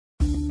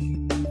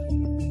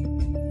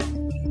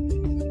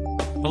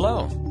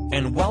Hello,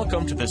 and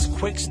welcome to this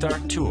quick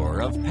start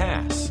tour of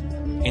PASS.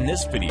 In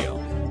this video,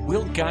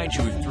 we'll guide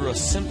you through a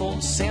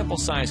simple sample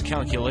size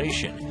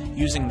calculation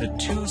using the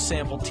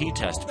two-sample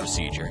t-test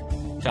procedure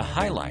to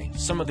highlight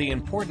some of the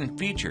important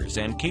features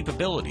and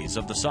capabilities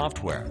of the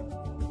software.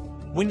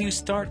 When you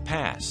start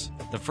PASS,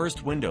 the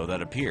first window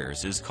that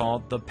appears is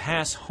called the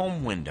PASS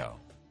Home window.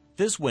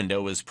 This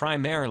window is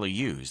primarily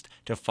used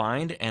to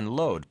find and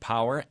load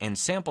power and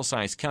sample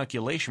size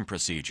calculation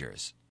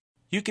procedures.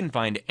 You can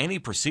find any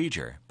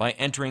procedure by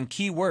entering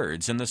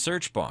keywords in the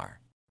search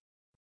bar.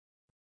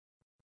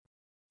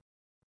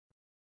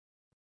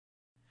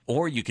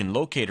 Or you can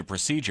locate a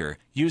procedure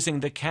using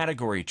the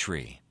category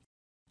tree.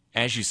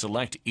 As you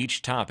select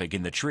each topic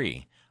in the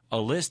tree, a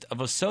list of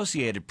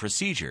associated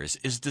procedures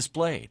is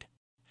displayed.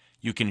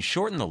 You can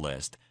shorten the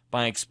list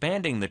by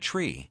expanding the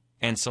tree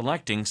and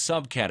selecting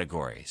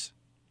subcategories.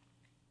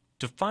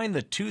 To find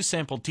the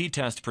two-sample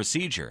t-test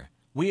procedure,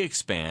 we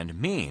expand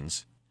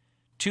Means,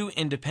 to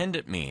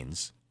Independent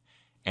Means,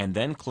 and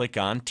then click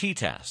on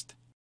T-Test.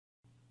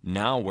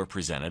 Now we're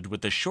presented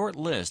with a short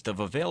list of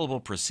available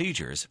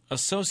procedures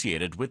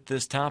associated with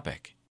this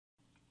topic.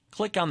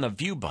 Click on the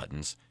View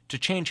buttons to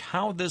change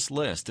how this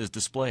list is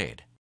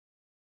displayed.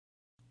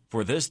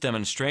 For this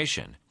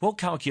demonstration, we'll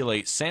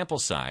calculate sample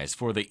size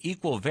for the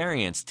equal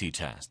variance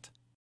t-test.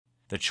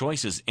 The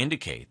choices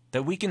indicate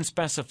that we can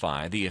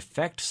specify the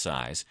effect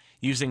size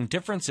using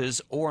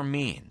differences or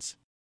means.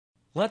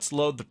 Let's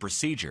load the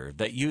procedure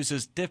that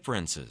uses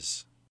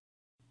differences.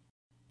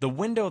 The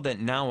window that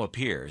now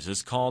appears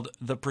is called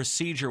the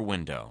Procedure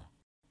window.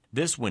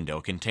 This window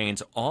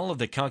contains all of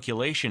the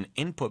calculation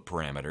input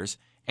parameters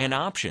and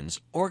options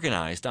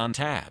organized on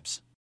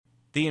tabs.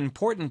 The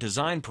important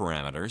design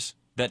parameters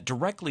that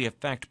directly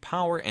affect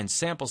power and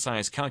sample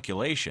size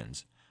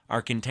calculations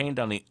are contained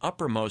on the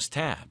uppermost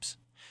tabs,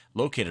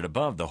 located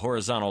above the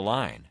horizontal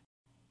line.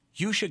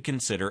 You should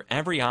consider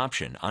every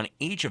option on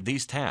each of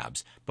these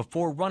tabs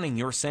before running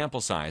your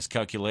sample size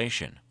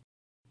calculation.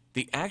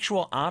 The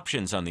actual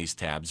options on these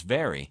tabs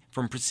vary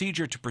from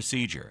procedure to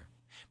procedure,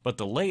 but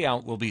the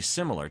layout will be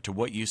similar to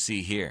what you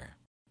see here.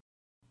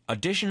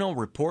 Additional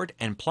report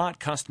and plot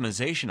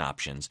customization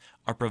options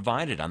are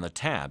provided on the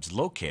tabs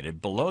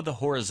located below the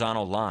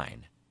horizontal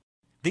line.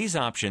 These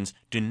options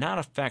do not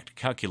affect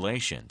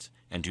calculations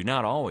and do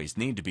not always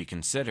need to be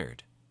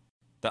considered.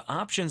 The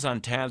options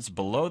on tabs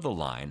below the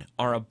line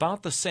are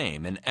about the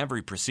same in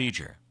every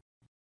procedure.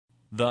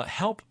 The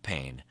Help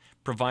pane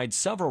provides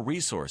several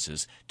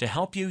resources to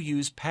help you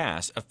use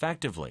PASS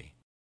effectively.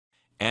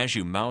 As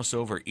you mouse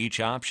over each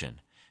option,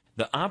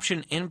 the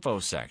Option Info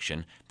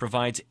section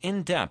provides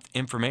in-depth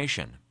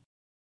information.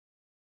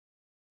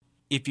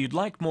 If you'd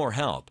like more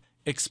help,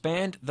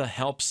 expand the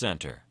Help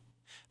Center.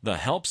 The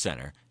Help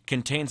Center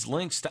contains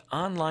links to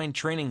online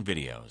training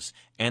videos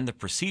and the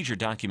procedure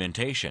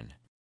documentation.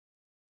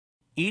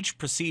 Each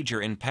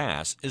procedure in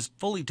PASS is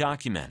fully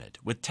documented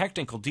with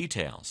technical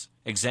details,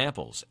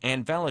 examples,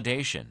 and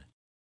validation.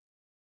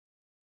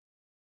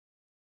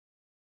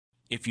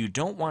 If you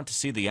don't want to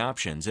see the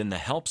options in the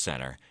Help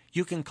Center,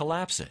 you can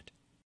collapse it.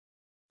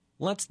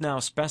 Let's now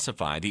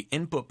specify the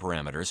input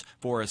parameters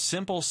for a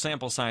simple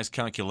sample size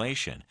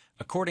calculation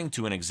according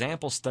to an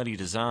example study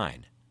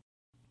design.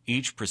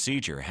 Each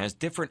procedure has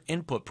different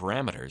input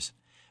parameters,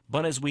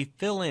 but as we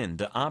fill in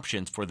the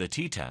options for the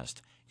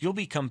t-test, you'll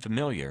become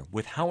familiar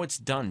with how it's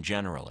done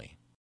generally.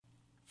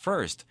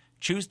 First,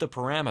 choose the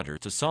parameter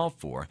to solve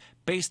for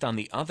based on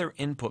the other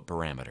input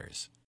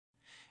parameters.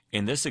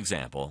 In this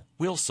example,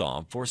 we'll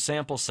solve for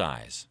sample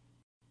size.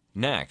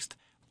 Next,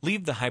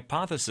 leave the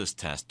hypothesis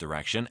test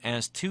direction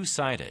as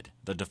two-sided,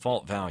 the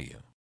default value.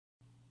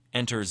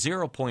 Enter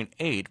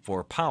 0.8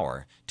 for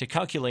power to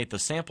calculate the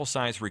sample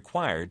size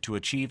required to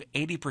achieve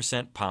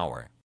 80%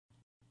 power.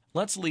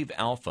 Let's leave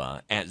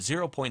alpha at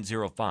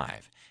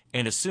 0.05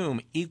 and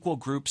assume equal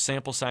group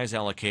sample size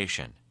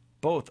allocation.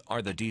 Both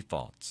are the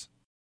defaults.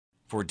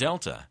 For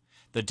delta,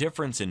 the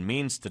difference in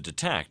means to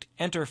detect,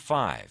 enter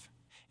 5.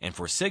 And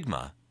for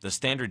sigma, the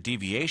standard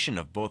deviation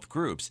of both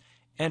groups,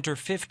 enter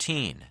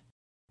 15.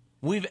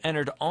 We've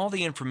entered all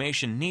the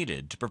information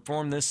needed to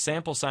perform this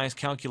sample size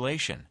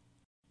calculation.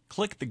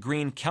 Click the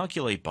green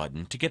Calculate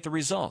button to get the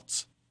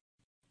results.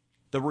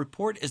 The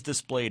report is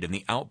displayed in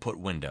the Output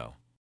window.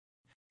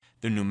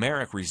 The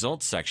numeric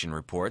results section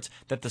reports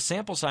that the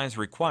sample size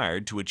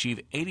required to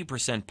achieve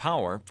 80%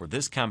 power for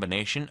this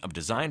combination of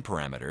design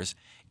parameters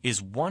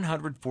is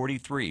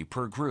 143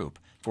 per group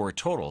for a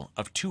total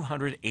of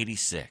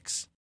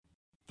 286.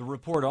 The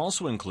report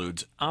also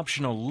includes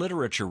optional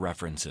literature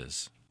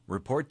references,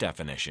 report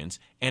definitions,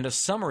 and a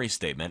summary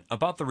statement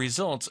about the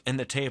results in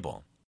the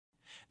table.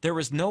 There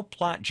is no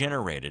plot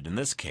generated in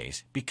this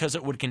case because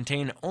it would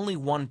contain only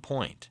one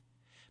point.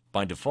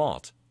 By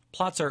default,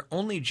 plots are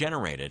only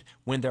generated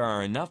when there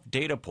are enough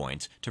data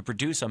points to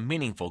produce a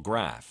meaningful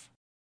graph.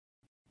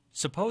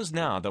 Suppose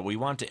now that we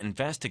want to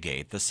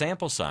investigate the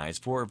sample size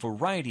for a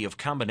variety of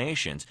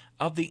combinations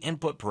of the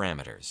input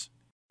parameters.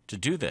 To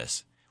do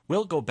this,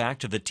 we'll go back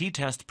to the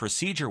t-test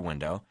procedure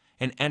window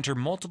and enter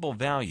multiple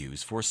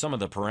values for some of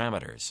the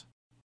parameters.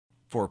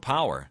 For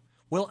power,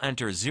 we'll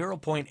enter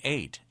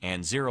 0.8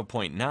 and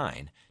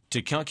 0.9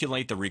 to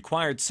calculate the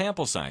required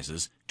sample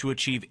sizes to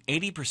achieve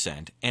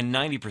 80% and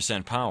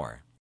 90%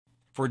 power.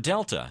 For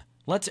delta,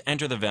 let's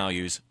enter the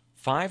values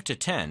 5 to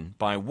 10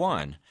 by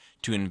 1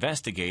 to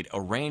investigate a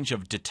range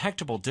of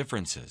detectable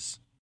differences.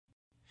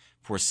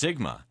 For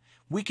sigma,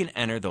 we can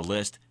enter the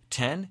list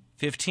 10,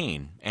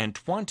 15, and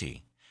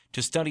 20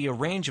 to study a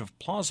range of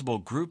plausible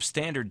group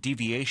standard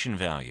deviation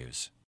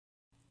values.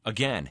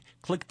 Again,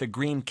 click the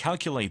green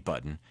Calculate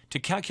button to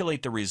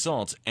calculate the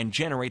results and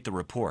generate the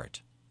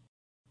report.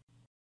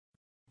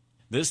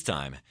 This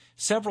time,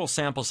 several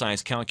sample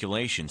size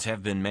calculations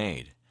have been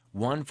made,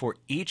 one for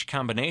each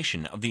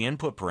combination of the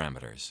input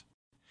parameters.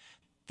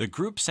 The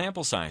group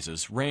sample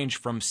sizes range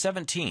from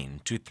 17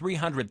 to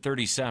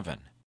 337.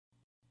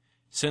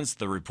 Since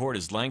the report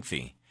is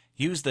lengthy,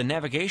 use the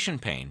navigation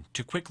pane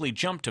to quickly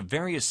jump to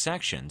various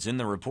sections in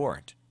the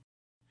report.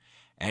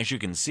 As you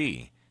can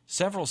see,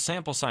 several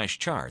sample size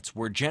charts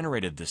were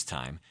generated this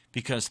time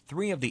because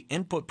 3 of the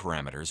input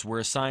parameters were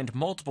assigned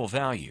multiple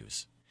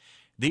values.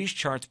 These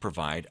charts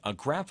provide a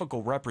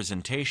graphical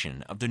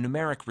representation of the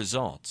numeric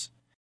results.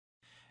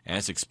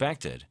 As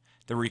expected,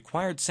 the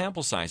required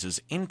sample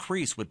sizes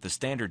increase with the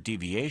standard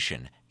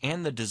deviation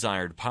and the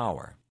desired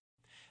power.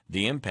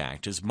 The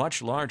impact is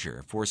much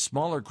larger for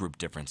smaller group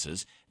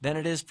differences than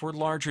it is for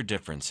larger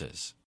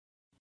differences.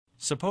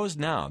 Suppose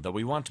now that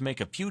we want to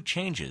make a few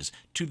changes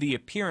to the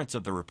appearance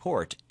of the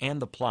report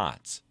and the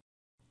plots.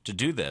 To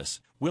do this,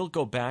 we'll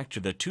go back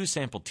to the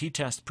 2-sample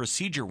t-test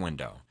procedure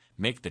window,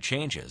 make the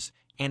changes,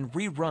 and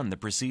rerun the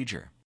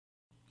procedure.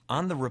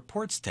 On the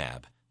Reports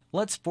tab,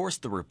 let's force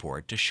the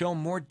report to show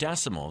more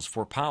decimals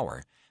for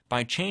power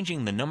by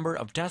changing the number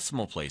of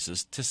decimal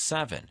places to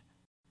 7.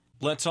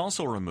 Let's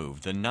also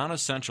remove the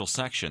non-essential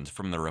sections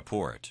from the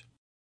report.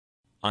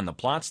 On the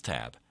Plots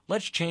tab,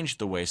 let's change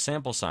the way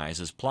sample size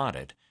is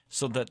plotted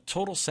so that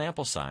total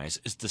sample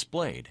size is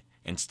displayed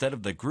instead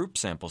of the group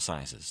sample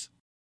sizes.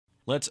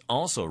 Let's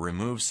also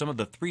remove some of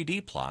the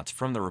 3D plots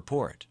from the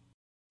report.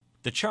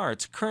 The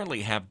charts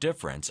currently have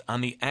difference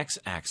on the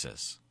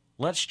x-axis.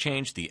 Let's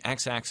change the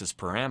x-axis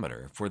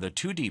parameter for the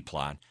 2D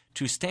plot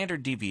to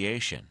standard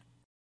deviation.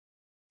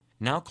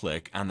 Now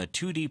click on the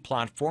 2D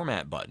plot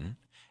format button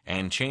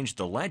and change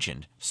the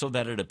legend so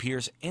that it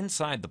appears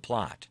inside the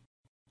plot.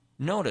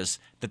 Notice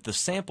that the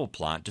sample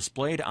plot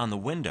displayed on the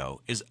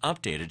window is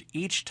updated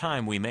each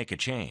time we make a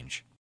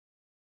change.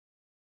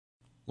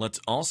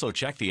 Let's also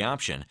check the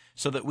option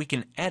so that we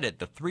can edit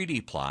the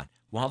 3D plot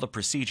while the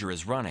procedure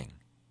is running.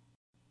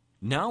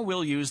 Now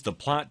we'll use the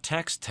Plot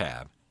Text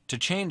tab to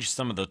change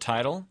some of the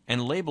title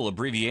and label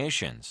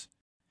abbreviations.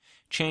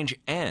 Change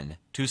N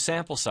to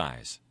sample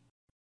size,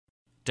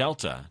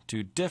 delta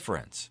to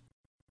difference,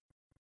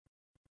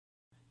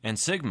 and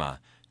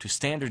sigma to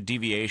standard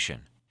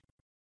deviation.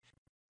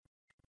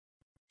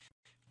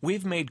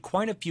 We've made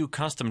quite a few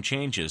custom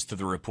changes to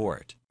the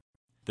report.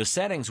 The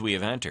settings we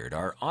have entered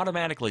are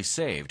automatically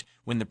saved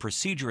when the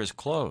procedure is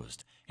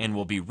closed and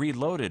will be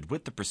reloaded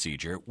with the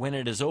procedure when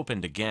it is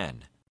opened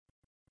again.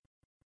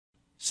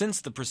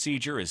 Since the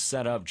procedure is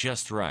set up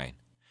just right,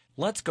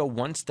 let's go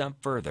one step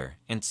further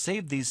and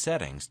save these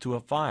settings to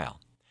a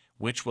file,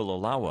 which will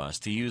allow us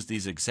to use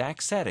these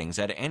exact settings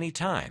at any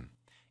time,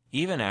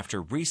 even after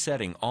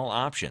resetting all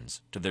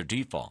options to their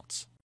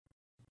defaults.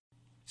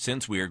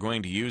 Since we are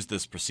going to use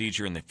this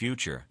procedure in the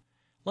future,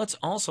 let's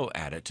also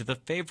add it to the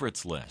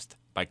Favorites list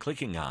by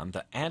clicking on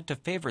the Add to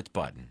Favorites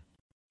button.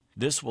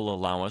 This will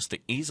allow us to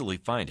easily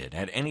find it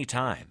at any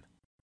time.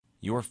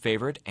 Your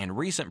favorite and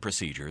recent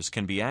procedures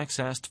can be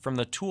accessed from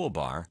the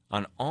toolbar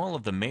on all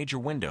of the major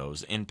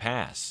windows in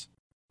PASS.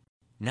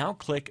 Now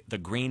click the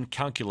green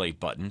Calculate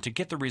button to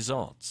get the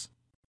results.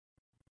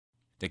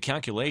 The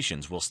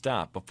calculations will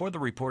stop before the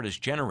report is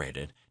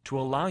generated to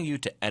allow you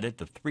to edit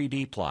the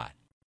 3D plot.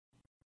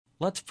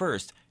 Let's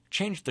first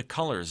change the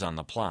colors on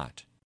the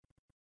plot.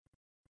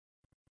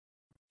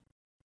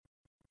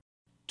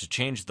 To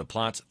change the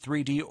plot's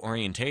 3D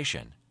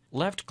orientation,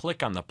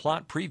 left-click on the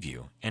plot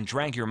preview and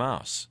drag your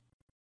mouse.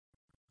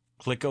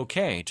 Click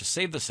OK to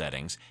save the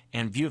settings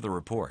and view the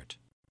report.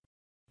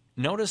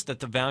 Notice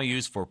that the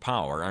values for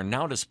power are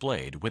now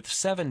displayed with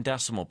 7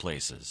 decimal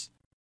places.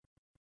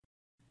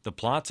 The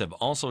plots have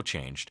also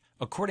changed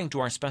according to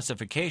our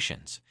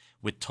specifications,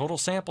 with total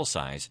sample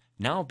size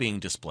now being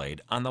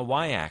displayed on the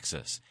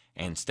y-axis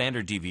and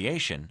standard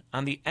deviation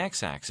on the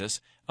x-axis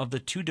of the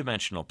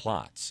 2-dimensional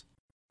plots.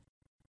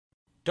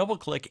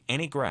 Double-click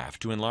any graph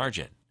to enlarge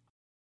it.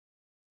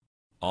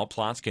 All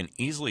plots can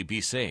easily be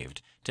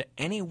saved to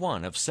any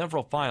one of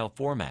several file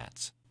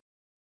formats.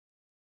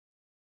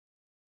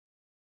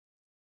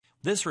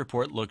 This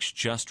report looks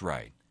just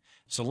right,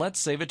 so let's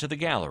save it to the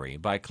gallery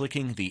by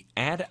clicking the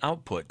Add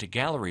Output to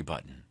Gallery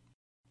button.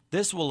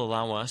 This will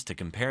allow us to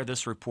compare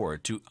this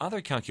report to other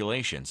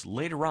calculations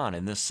later on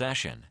in this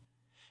session.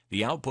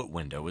 The output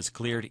window is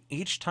cleared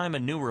each time a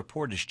new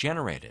report is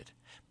generated,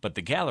 but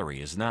the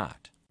gallery is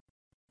not.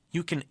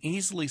 You can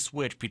easily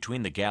switch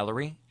between the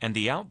gallery and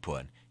the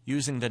output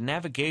using the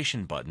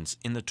navigation buttons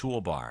in the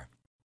toolbar.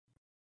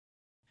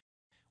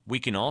 We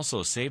can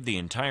also save the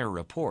entire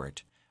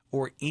report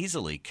or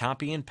easily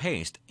copy and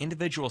paste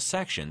individual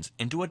sections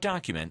into a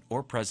document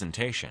or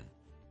presentation.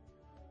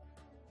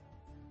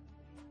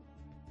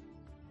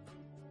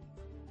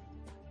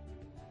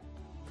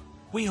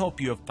 We hope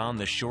you have found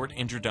this short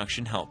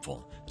introduction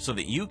helpful so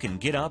that you can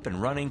get up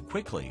and running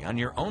quickly on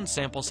your own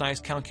sample size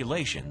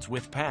calculations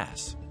with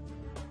PASS.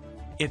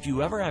 If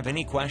you ever have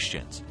any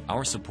questions,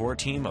 our support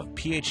team of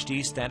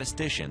PhD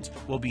statisticians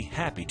will be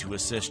happy to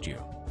assist you.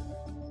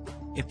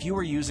 If you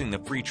are using the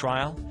free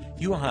trial,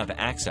 you will have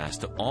access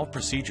to all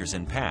procedures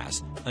in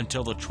PASS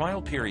until the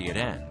trial period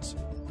ends.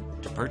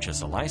 To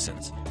purchase a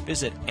license,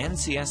 visit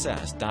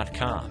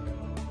ncss.com.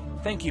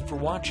 Thank you for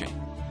watching.